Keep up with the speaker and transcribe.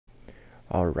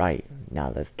Alright,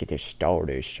 now let's get this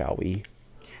started, shall we?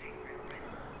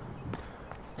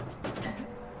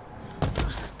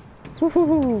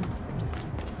 Woohoo!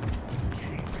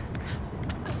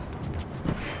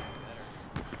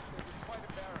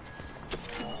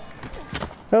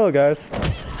 Hello, guys.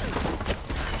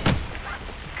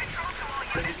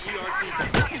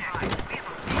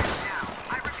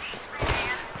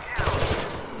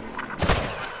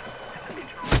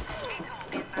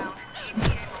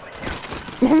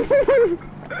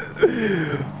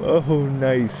 Oh,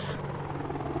 nice.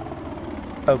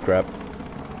 Oh, crap.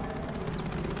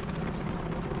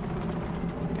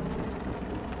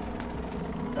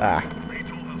 Ah.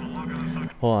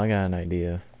 Hold on, I got an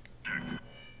idea.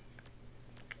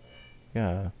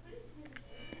 Yeah.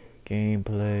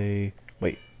 Gameplay.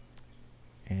 Wait.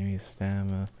 Enemy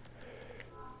stamina.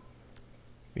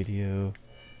 Video.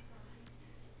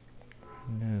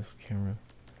 This camera.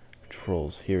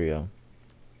 Controls. Here we go.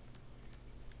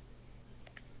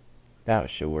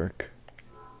 That should work.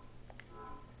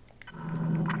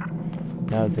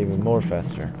 Now it's even more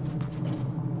faster.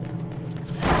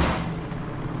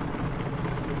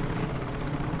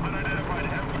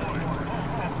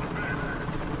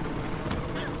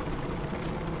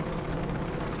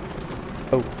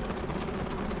 Oh.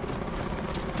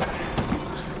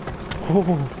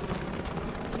 Oh.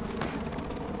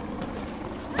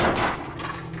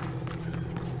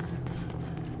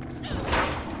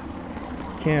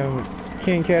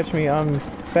 Can't catch me. I'm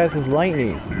fast as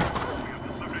lightning.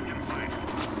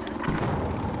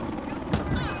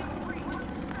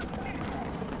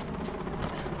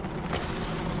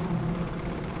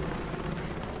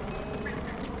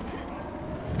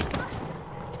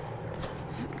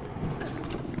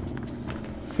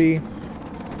 See?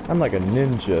 I'm like a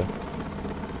ninja.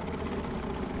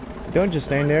 Don't just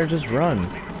stand there, just run.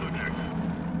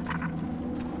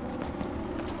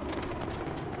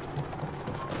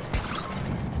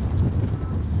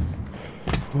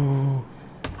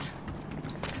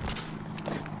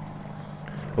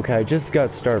 Okay, I just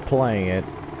got started playing it.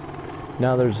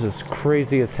 Now there's this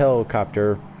craziest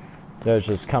helicopter that's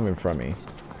just coming from me.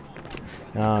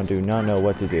 Now I do not know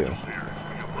what to do.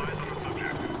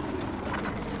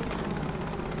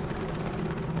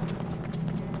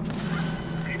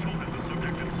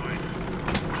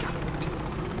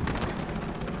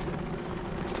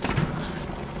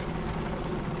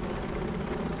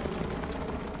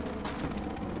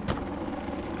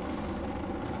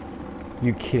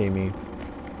 You kidding me?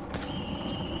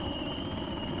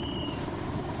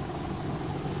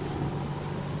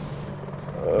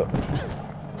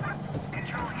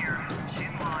 Control here.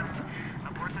 Shin 1.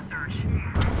 Abort the search.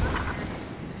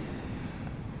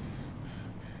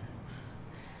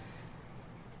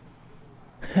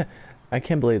 I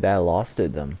can't believe that I lost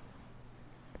it them.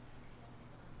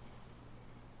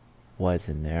 What's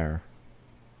in there?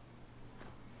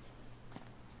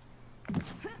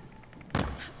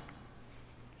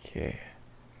 Okay.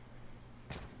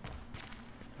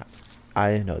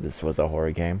 I didn't know this was a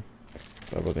horror game,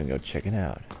 but we're gonna go check it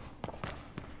out.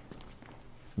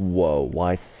 Whoa,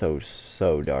 why so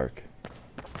dark?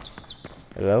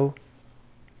 Hello?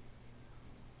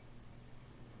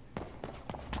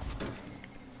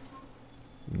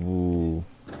 Ooh.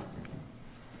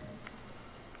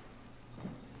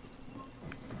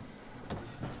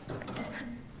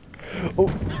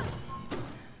 Oh.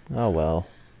 Oh well.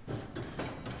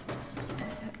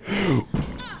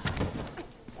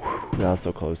 That was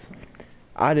so close.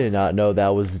 I did not know that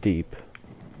was deep.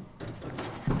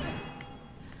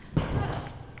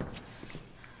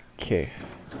 Okay.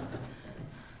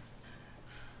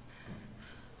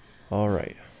 All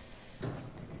right.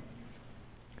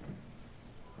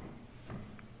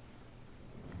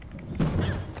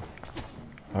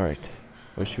 All right.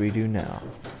 What should we do now?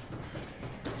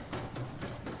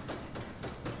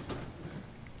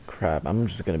 Crap, I'm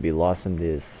just gonna be lost in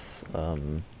this,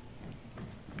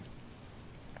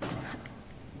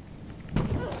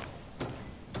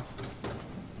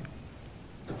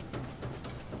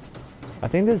 I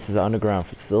think this is an underground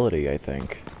facility, I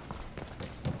think.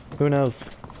 Who knows?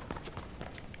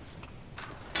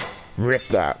 Rip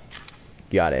that.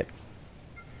 Got it.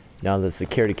 Now the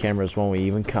security cameras won't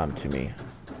even come to me.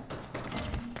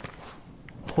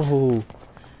 Oh,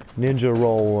 ninja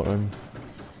rolling.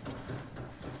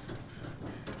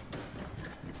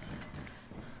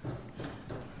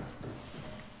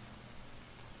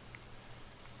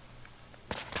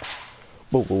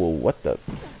 Whoa, whoa, whoa, what the?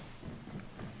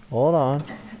 Hold on.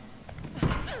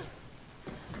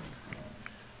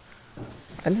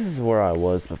 And this is where I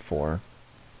was before.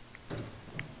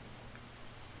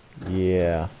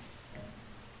 Yeah.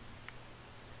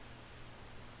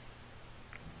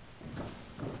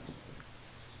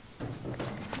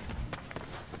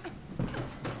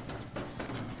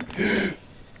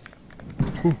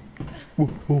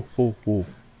 Ooh.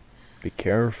 Be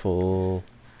careful.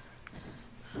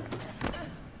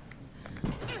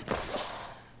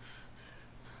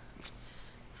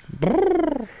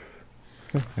 Brrr.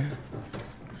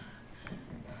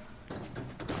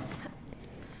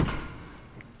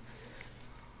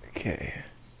 Okay.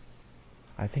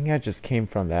 I think I just came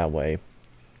from that way.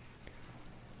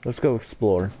 Let's go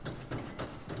explore.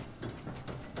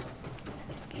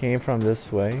 Came from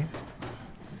this way.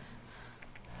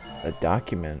 A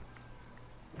document.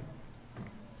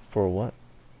 For what?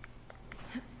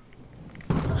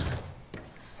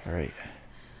 Alright.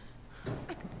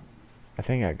 I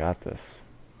think I got this.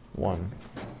 One.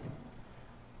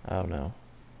 I don't know.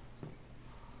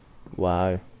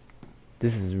 Wow.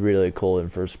 This is really cool in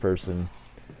first person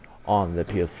on the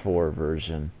PS4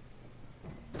 version.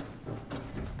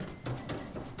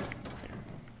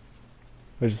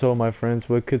 I just hope my friends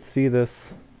could see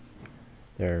this.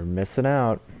 They're missing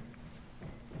out.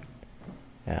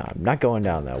 Yeah, I'm not going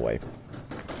down that way.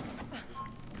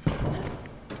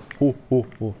 Ooh.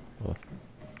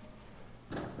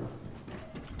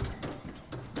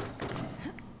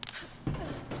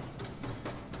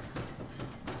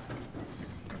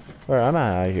 Alright, I'm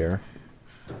out of here.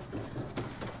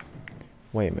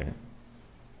 Wait a minute.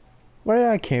 Where did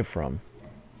I came from?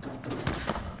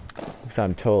 Because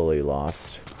I'm totally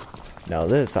lost. Now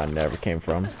this I never came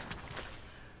from.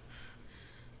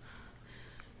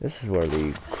 This is where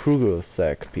the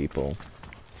Krugosek people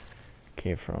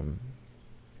came from.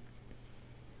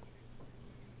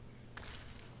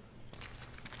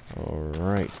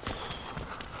 Alright.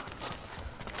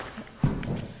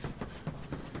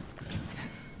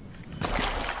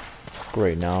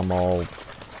 Great, now I'm all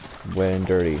wet and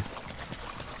dirty.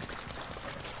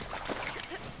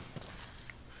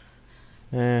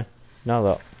 Now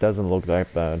that doesn't look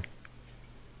that bad.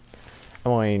 I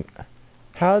mean,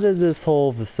 how did this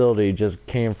whole facility just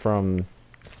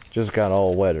got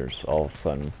all wetters all of a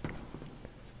sudden?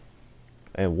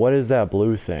 And what is that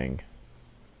blue thing?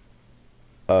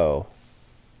 Oh,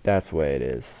 that's what it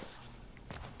is.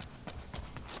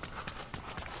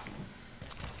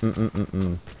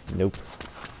 Nope.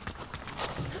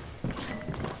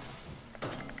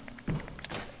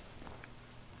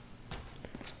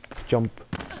 Jump,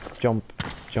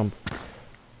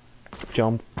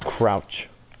 crouch.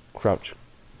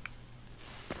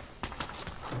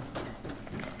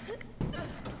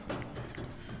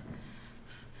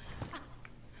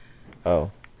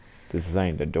 Oh, this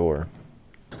ain't the door.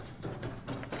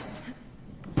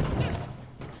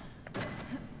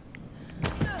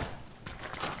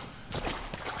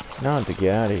 Now to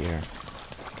get out of here.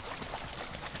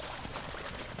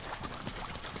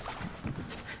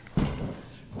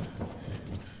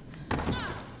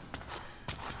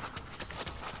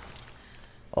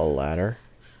 A ladder.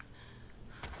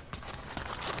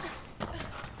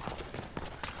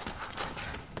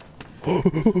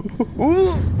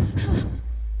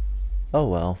 Oh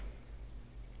well.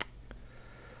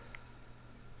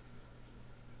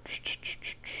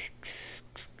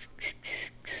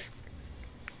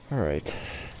 Alright.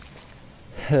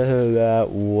 That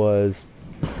was...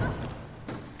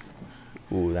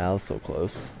 Ooh, that was so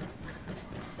close.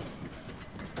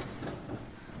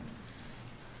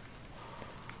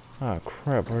 Ah,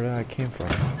 crap, where did I came from?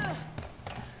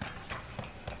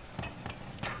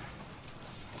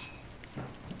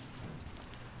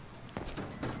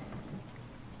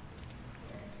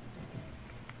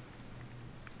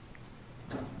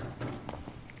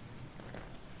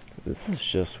 This is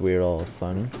just weird all of a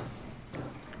sudden.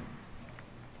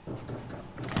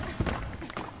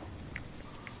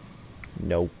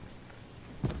 Nope.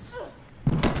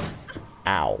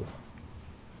 Ow.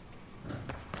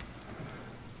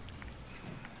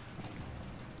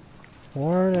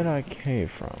 Where did I came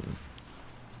from?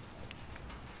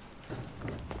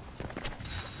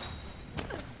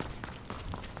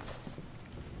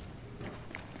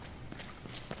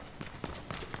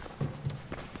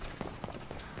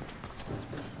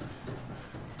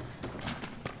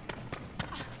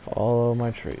 Follow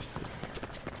my traces.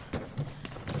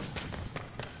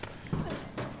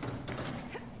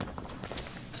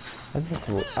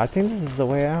 I think this is the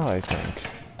way out, I think.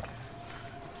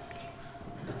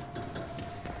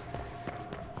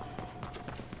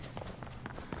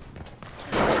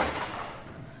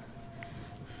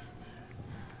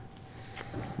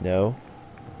 No.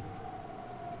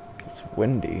 It's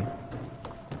windy.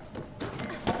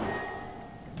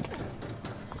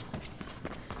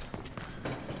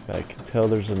 I can tell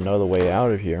there's another way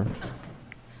out of here.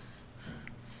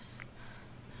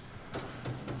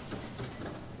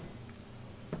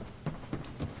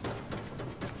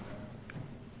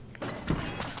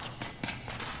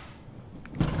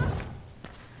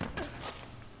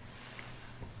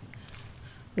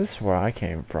 This is where I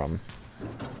came from.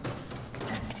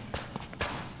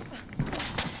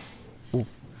 Ooh.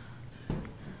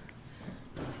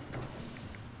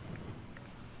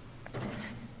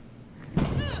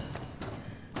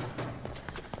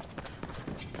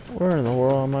 Where in the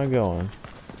world am I going?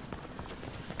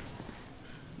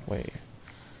 Wait.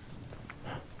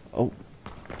 Oh.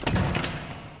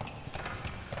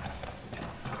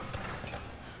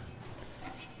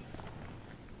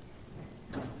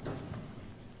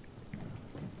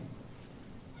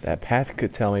 That path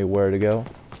could tell me where to go.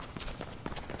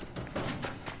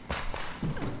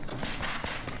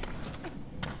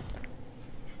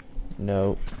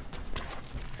 No.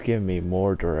 It's giving me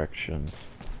more directions.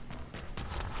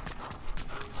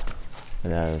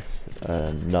 And that is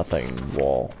a nothing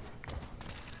wall.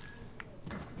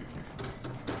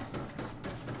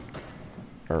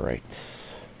 Alright.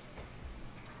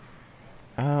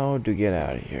 How to get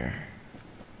out of here?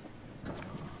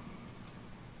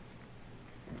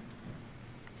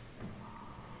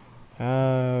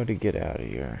 How to get out of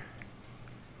here?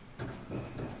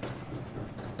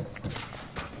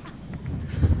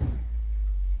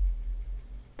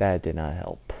 That did not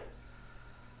help.